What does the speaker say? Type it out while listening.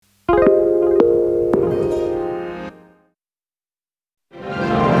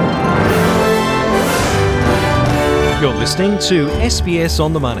listening to SBS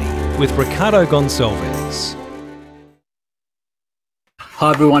On The Money with Ricardo Gonçalves. Hi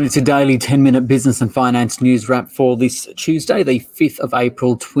everyone, it's a daily 10-minute business and finance news wrap for this Tuesday, the 5th of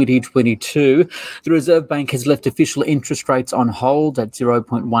April 2022. The Reserve Bank has left official interest rates on hold at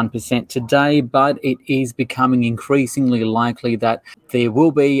 0.1% today, but it is becoming increasingly likely that there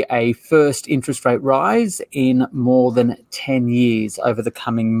will be a first interest rate rise in more than 10 years over the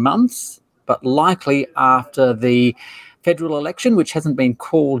coming months, but likely after the federal election, which hasn't been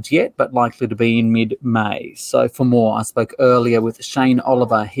called yet, but likely to be in mid-May. So for more, I spoke earlier with Shane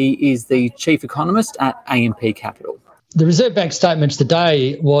Oliver. He is the chief economist at AMP Capital. The Reserve Bank statement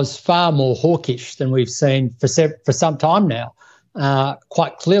today was far more hawkish than we've seen for some time now.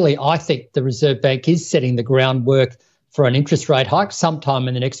 Quite clearly, I think the Reserve Bank is setting the groundwork for an interest rate hike sometime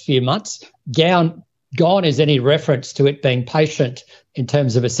in the next few months. Gone is any reference to it being patient in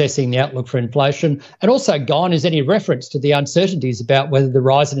terms of assessing the outlook for inflation, and also gone is any reference to the uncertainties about whether the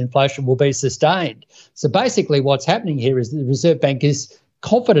rise in inflation will be sustained. So basically what's happening here is the Reserve Bank is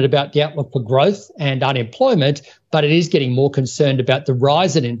confident about the outlook for growth and unemployment, but it is getting more concerned about the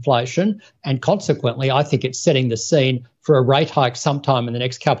rise in inflation, and consequently I think it's setting the scene for a rate hike sometime in the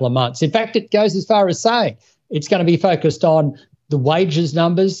next couple of months. In fact, it goes as far as saying it's going to be focused on the wages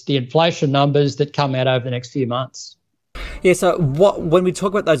numbers, the inflation numbers that come out over the next few months. Yeah, so when we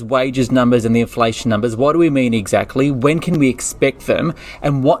talk about those wages numbers and the inflation numbers, what do we mean exactly? When can we expect them?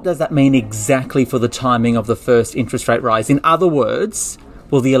 And what does that mean exactly for the timing of the first interest rate rise? In other words,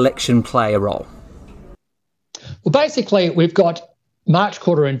 will the election play a role? Well, basically, we've got March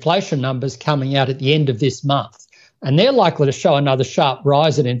quarter inflation numbers coming out at the end of this month, and they're likely to show another sharp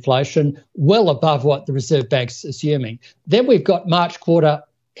rise in inflation well above what the Reserve Bank's assuming. Then we've got March quarter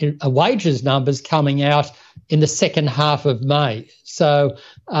wages numbers coming out in the second half of May. So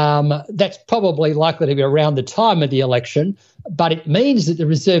that's probably likely to be around the time of the election, but it means that the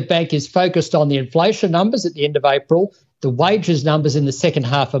Reserve Bank is focused on the inflation numbers at the end of April. The wages numbers in the second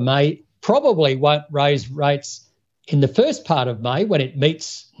half of May probably won't raise rates in the first part of May when it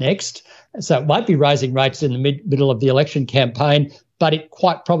meets next. So it won't be raising rates in the middle of the election campaign, but it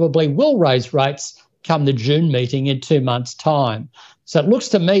quite probably will raise rates come the June meeting in 2 months' time. So it looks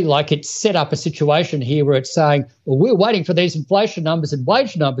to me like it's set up a situation here where it's saying, well, we're waiting for these inflation numbers and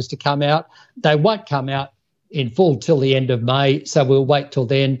wage numbers to come out. They won't come out in full till the end of May, so we'll wait till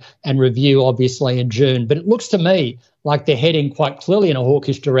then and review, obviously, in June. But it looks to me like they're heading quite clearly in a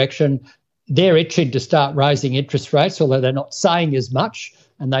hawkish direction. They're itching to start raising interest rates, although they're not saying as much,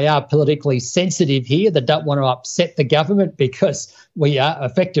 and they are politically sensitive here. They don't want to upset the government because we are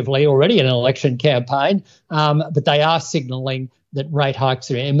effectively already in an election campaign, but they are signalling that rate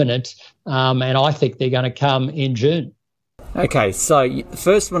hikes are imminent, and I think they're going to come in June. Okay, so the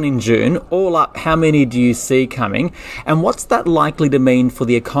first one in June, all up, how many do you see coming? And what's that likely to mean for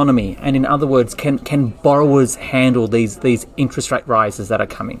the economy? And in other words, can borrowers handle these interest rate rises that are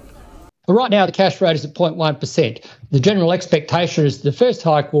coming? Well, right now, the cash rate is at 0.1%. The general expectation is the first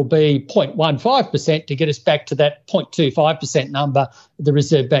hike will be 0.15% to get us back to that 0.25% number the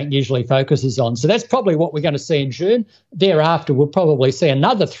Reserve Bank usually focuses on. So that's probably what we're going to see in June. Thereafter, we'll probably see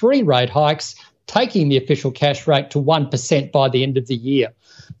another 3 rate hikes, taking the official cash rate to 1% by the end of the year.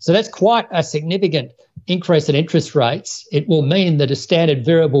 So that's quite a significant increase in interest rates. It will mean that a standard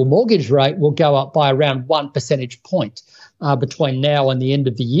variable mortgage rate will go up by around 1 percentage point between now and the end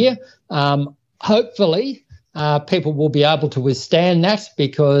of the year. Hopefully, people will be able to withstand that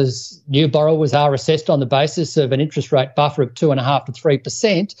because new borrowers are assessed on the basis of an interest rate buffer of 2.5% to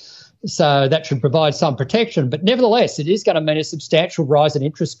 3%. So that should provide some protection. But nevertheless, it is going to mean a substantial rise in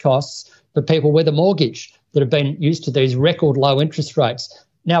interest costs for people with a mortgage that have been used to these record low interest rates.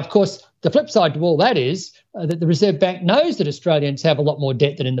 Now, of course, the flip side to all that is that the Reserve Bank knows that Australians have a lot more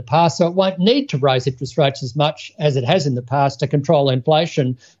debt than in the past, so it won't need to raise interest rates as much as it has in the past to control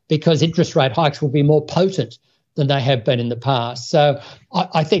inflation because interest rate hikes will be more potent than they have been in the past. So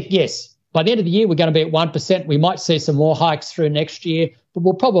I think, yes, by the end of the year, we're going to be at 1%. We might see some more hikes through next year, but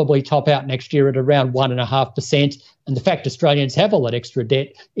we'll probably top out next year at around 1.5%. And the fact Australians have all that extra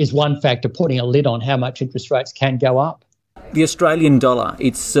debt is one factor putting a lid on how much interest rates can go up. The Australian dollar,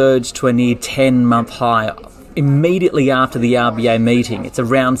 it surged to a near 10-month high immediately after the RBA meeting. It's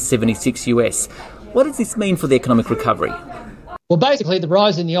around 76 US. What does this mean for the economic recovery? Well, basically, the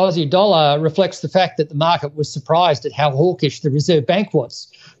rise in the Aussie dollar reflects the fact that the market was surprised at how hawkish the Reserve Bank was.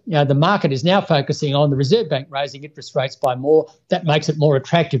 You know, the market is now focusing on the Reserve Bank raising interest rates by more. That makes it more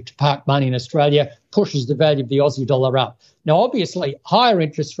attractive to park money in Australia, pushes the value of the Aussie dollar up. Now, obviously, higher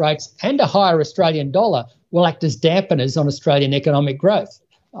interest rates and a higher Australian dollar will act as dampeners on Australian economic growth.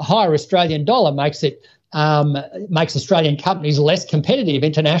 A higher Australian dollar makes it makes Australian companies less competitive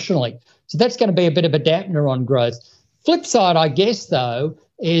internationally. So that's going to be a bit of a dampener on growth. Flip side, I guess, though,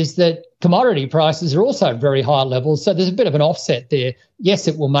 is that commodity prices are also at very high levels. So there's a bit of an offset there. Yes,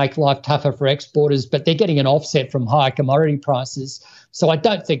 it will make life tougher for exporters, but they're getting an offset from higher commodity prices. So I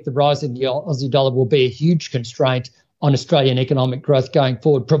don't think the rise in the Aussie dollar will be a huge constraint on Australian economic growth going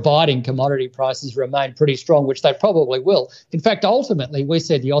forward, providing commodity prices remain pretty strong, which they probably will. In fact, ultimately, we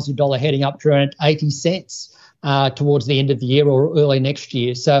see the Aussie dollar heading up to around 80 cents towards the end of the year or early next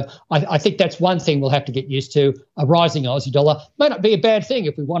year. So I think that's one thing we'll have to get used to. A rising Aussie dollar may not be a bad thing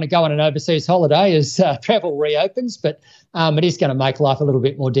if we want to go on an overseas holiday as travel reopens, but it is going to make life a little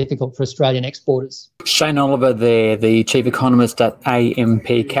bit more difficult for Australian exporters. Shane Oliver there, the chief economist at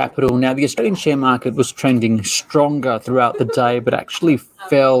AMP Capital. Now, the Australian share market was trending stronger throughout the day, but actually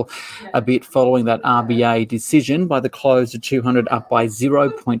fell a bit following that RBA decision. By the close, the 200 up by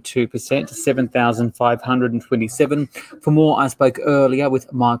 0.2% to 7,527. For more, I spoke earlier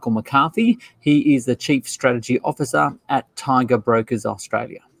with Michael McCarthy. He is the Chief Strategy Officer at Tiger Brokers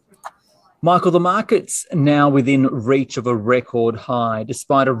Australia. Michael, the market's now within reach of a record high,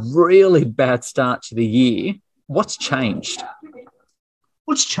 despite a really bad start to the year. What's changed?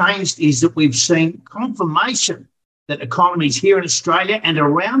 What's changed is that we've seen confirmation that economies here in Australia and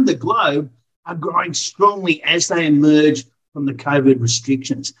around the globe are growing strongly as they emerge from the COVID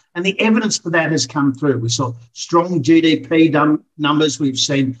restrictions. And the evidence for that has come through. We saw strong GDP numbers. We've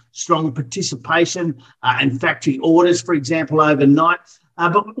seen strong participation and factory orders, for example, overnight.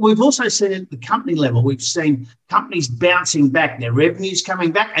 But we've also seen it at the company level. We've seen companies bouncing back, their revenues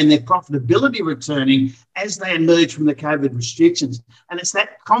coming back and their profitability returning as they emerge from the COVID restrictions. And it's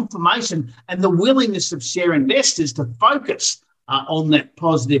that confirmation and the willingness of share investors to focus on that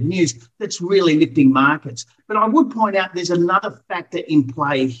positive news that's really lifting markets. But I would point out there's another factor in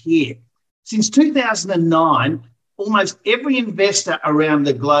play here. Since 2009, almost every investor around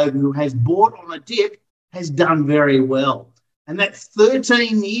the globe who has bought on a dip has done very well. And that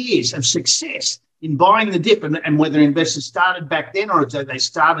 13 years of success in buying the dip, and whether investors started back then or they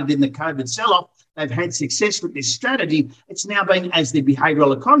started in the COVID sell-off, they've had success with this strategy. It's now been, as the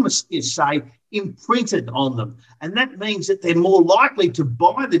behavioural economists say, imprinted on them. And that means that they're more likely to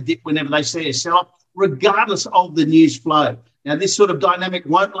buy the dip whenever they see a sell-off, regardless of the news flow. Now, this sort of dynamic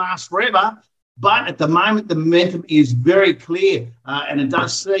won't last forever, but at the moment, the momentum is very clear. And it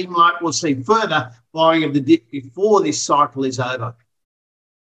does seem like we'll see further buying of the dip before this cycle is over.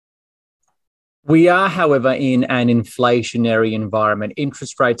 We are, however, in an inflationary environment.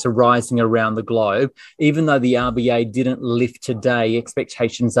 Interest rates are rising around the globe. Even though the RBA didn't lift today,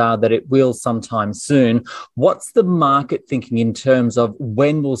 expectations are that it will sometime soon. What's the market thinking in terms of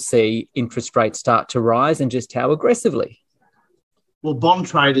when we'll see interest rates start to rise and just how aggressively? Well, bond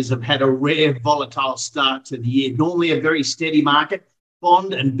traders have had a rare volatile start to the year. Normally a very steady market.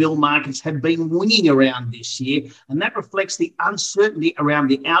 Bond and bill markets have been winging around this year, and that reflects the uncertainty around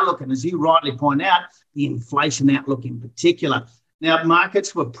the outlook, and as you rightly point out, the inflation outlook in particular. Now,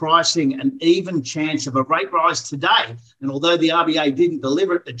 markets were pricing an even chance of a rate rise today, and although the RBA didn't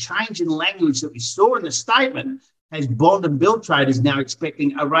deliver it, the change in language that we saw in the statement has bond and bill traders now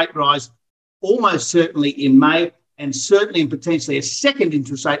expecting a rate rise almost certainly in May, and certainly and potentially a second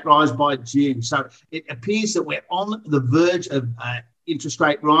interest rate rise by June. So it appears that we're on the verge of interest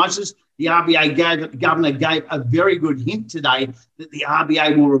rate rises. The the governor gave a very good hint today that the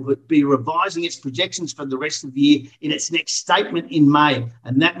RBA will be revising its projections for the rest of the year in its next statement in May.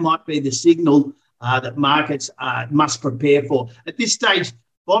 And that might be the signal that markets must prepare for. At this stage,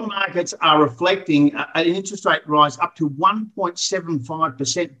 bond markets are reflecting an interest rate rise up to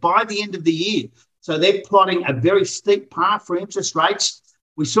 1.75% by the end of the year. So they're plotting a very steep path for interest rates.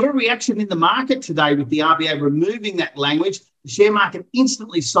 We saw a reaction in the market today with the RBA removing that language. The share market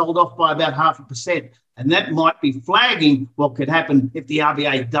instantly sold off by about 0.5%. And that might be flagging what could happen if the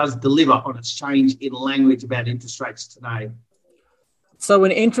RBA does deliver on its change in language about interest rates today. So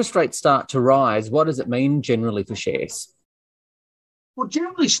when interest rates start to rise, what does it mean generally for shares? Well,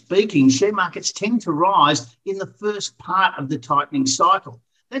 generally speaking, share markets tend to rise in the first part of the tightening cycle.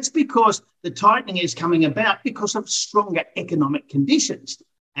 That's because the tightening is coming about because of stronger economic conditions.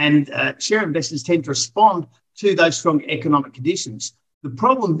 And share investors tend to respond to those strong economic conditions. The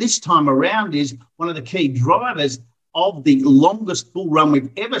problem this time around is one of the key drivers of the longest bull run we've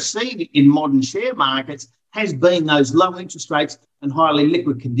ever seen in modern share markets has been those low interest rates and highly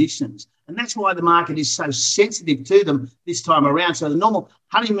liquid conditions. And that's why the market is so sensitive to them this time around. So the normal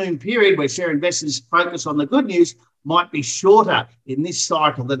honeymoon period where share investors focus on the good news might be shorter in this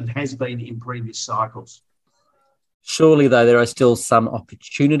cycle than it has been in previous cycles. Surely, though, there are still some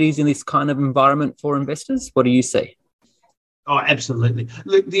opportunities in this kind of environment for investors. What do you see? Oh, absolutely.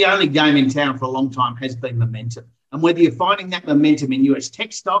 Look, the only game in town for a long time has been momentum. And whether you're finding that momentum in US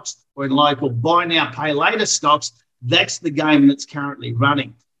tech stocks or in local buy now, pay later stocks, that's the game that's currently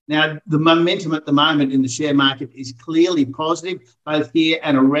running. Now, the momentum at the moment in the share market is clearly positive, both here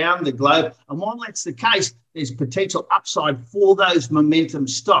and around the globe. And while that's the case, there's potential upside for those momentum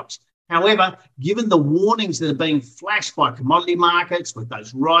stocks. However, given the warnings that are being flashed by commodity markets with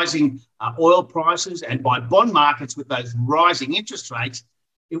those rising oil prices and by bond markets with those rising interest rates,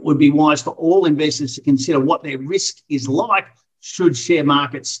 it would be wise for all investors to consider what their risk is like should share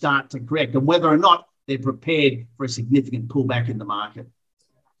markets start to correct and whether or not they're prepared for a significant pullback in the market.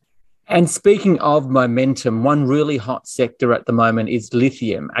 And speaking of momentum, one really hot sector at the moment is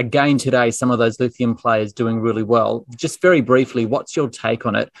lithium. Again, today, some of those lithium players doing really well. Just very briefly, what's your take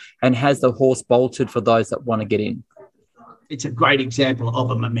on it? And has the horse bolted for those that want to get in? It's a great example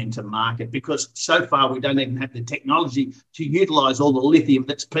of a momentum market because so far we don't even have the technology to utilise all the lithium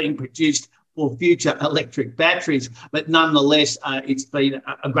that's being produced for future electric batteries. But nonetheless, it's been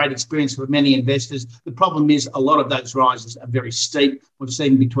a great experience for many investors. The problem is a lot of those rises are very steep. We've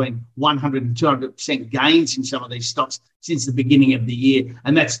seen between 100 and 200% gains in some of these stocks since the beginning of the year.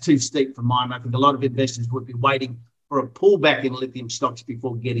 And that's too steep for mine. I think a lot of investors would be waiting for a pullback in lithium stocks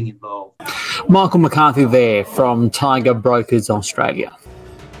before getting involved. Michael McCarthy there from Tiger Brokers Australia.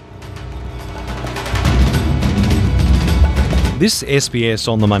 This SBS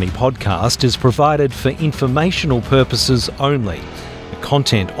On The Money podcast is provided for informational purposes only. The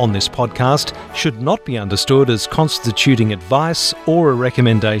content on this podcast should not be understood as constituting advice or a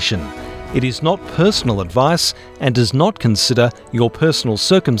recommendation. It is not personal advice and does not consider your personal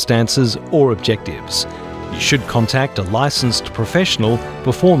circumstances or objectives. You should contact a licensed professional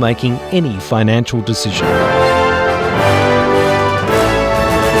before making any financial decision.